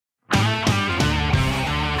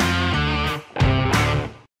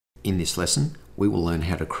In this lesson, we will learn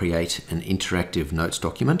how to create an interactive notes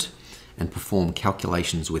document and perform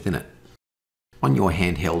calculations within it. On your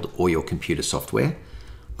handheld or your computer software,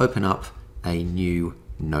 open up a new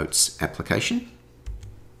notes application.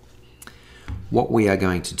 What we are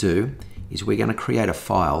going to do is we're going to create a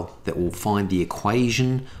file that will find the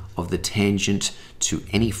equation of the tangent to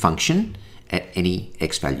any function at any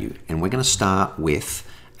x value. And we're going to start with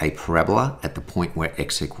a parabola at the point where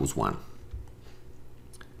x equals 1.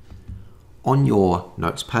 On your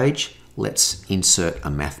notes page, let's insert a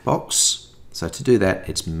math box. So to do that,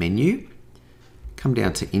 it's Menu, come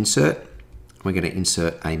down to Insert. We're going to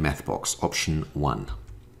insert a math box, option 1.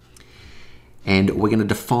 And we're going to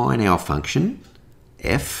define our function,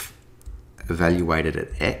 f, evaluated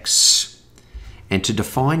at x. And to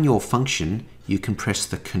define your function, you can press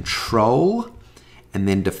the Control and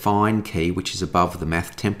then Define key, which is above the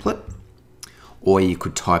math template. Or you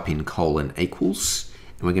could type in :equals.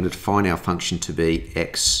 And we're going to define our function to be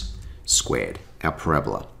x squared, our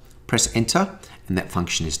parabola. Press Enter, and that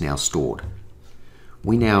function is now stored.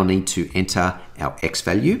 We now need to enter our x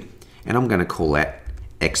value, and I'm going to call that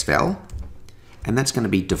xval, and that's going to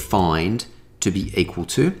be defined to be equal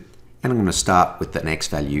to, and I'm going to start with an x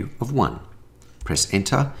value of 1. Press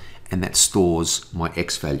Enter, and that stores my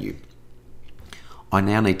x value. I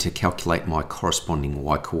now need to calculate my corresponding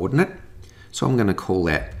y coordinate, so I'm going to call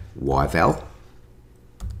that yval,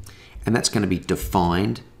 and that's going to be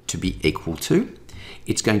defined to be equal to.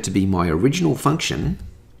 It's going to be my original function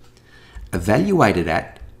evaluated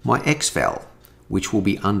at my xval, which will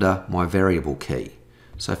be under my variable key.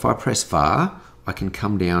 So if I press var, I can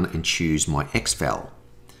come down and choose my xval.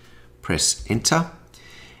 Press Enter,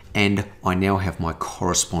 and I now have my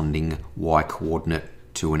corresponding y coordinate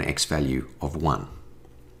to an x value of 1.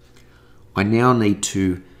 I now need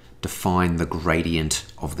to define the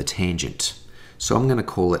gradient of the tangent. So I'm going to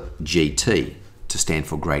call it GT to stand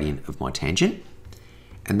for gradient of my tangent.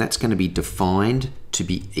 And that's going to be defined to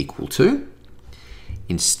be equal to.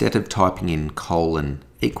 Instead of typing in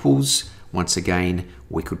 :equals, once again,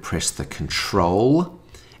 we could press the Control,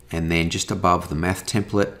 and then just above the math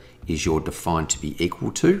template is your defined to be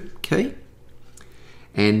equal to key.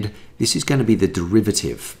 And this is going to be the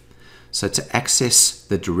derivative. So to access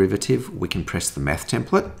the derivative, we can press the math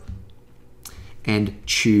template and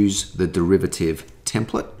choose the derivative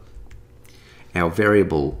template. Our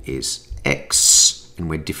variable is x, and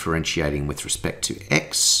we're differentiating with respect to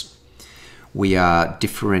x. We are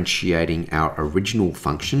differentiating our original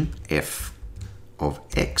function, f of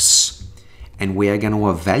x, and we are going to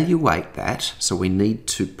evaluate that. So we need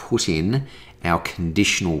to put in our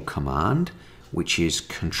conditional command, which is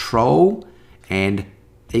Control and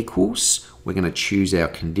equals. We're going to choose our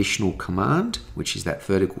conditional command, which is that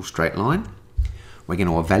vertical straight line. We're going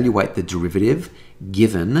to evaluate the derivative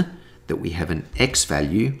given that we have an x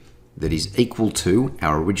value that is equal to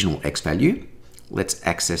our original x value. Let's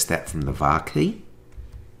access that from the var key,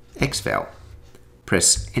 xval.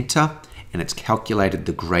 Press Enter, and it's calculated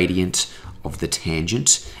the gradient of the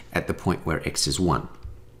tangent at the point where x is 1.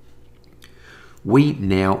 We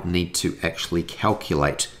now need to actually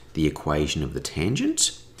calculate the equation of the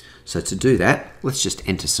tangent. So to do that, let's just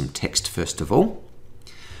enter some text first of all.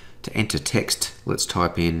 To enter text, let's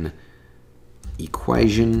type in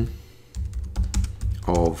equation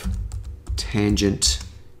of tangent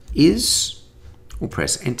is. We'll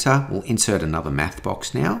press Enter. We'll insert another math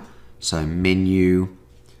box now. So Menu,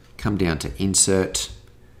 come down to Insert,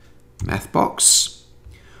 math box.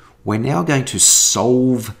 We're now going to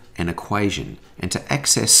solve an equation. And to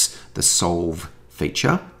access the solve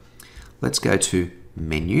feature, let's go to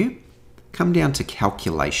Menu, come down to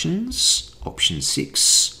Calculations, option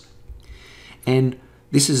 6. And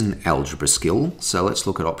this is an algebra skill, so let's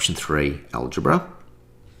look at option 3, algebra.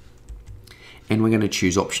 And we're going to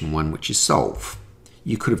choose option 1, which is solve.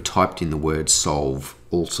 You could have typed in the word solve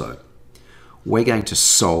also. We're going to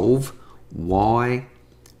solve y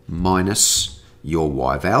minus your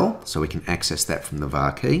yval, so we can access that from the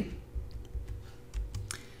var key,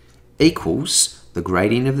 equals the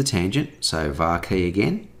gradient of the tangent, so var key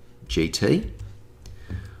again, GT,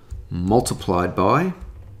 multiplied by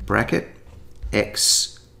bracket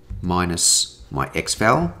x minus my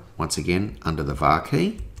xval, once again under the var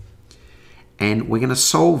key, and we're going to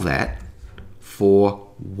solve that for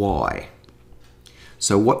y.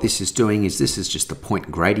 So what this is doing is this is just the point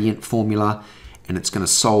gradient formula, and it's going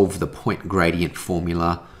to solve the point gradient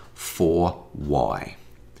formula for y.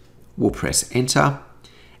 We'll press Enter,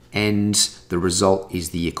 and the result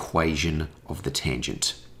is the equation of the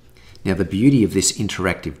tangent. Now the beauty of this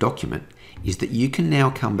interactive document is that you can now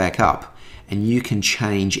come back up and you can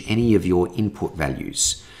change any of your input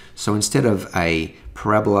values. So instead of a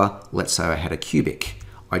parabola, let's say I had a cubic,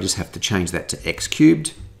 I just have to change that to x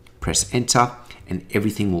cubed, press enter, and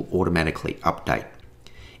everything will automatically update.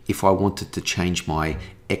 If I wanted to change my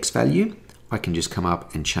x value, I can just come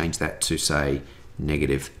up and change that to say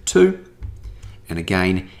 -2, and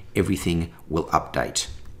again, everything will update.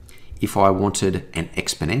 If I wanted an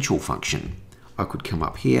exponential function, I could come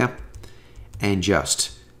up here and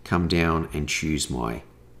just come down and choose my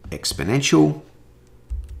exponential,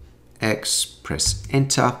 x, press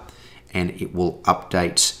enter, and it will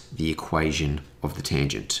update the equation of the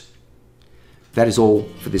tangent. That is all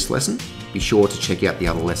for this lesson. Be sure to check out the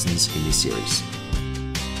other lessons in this series.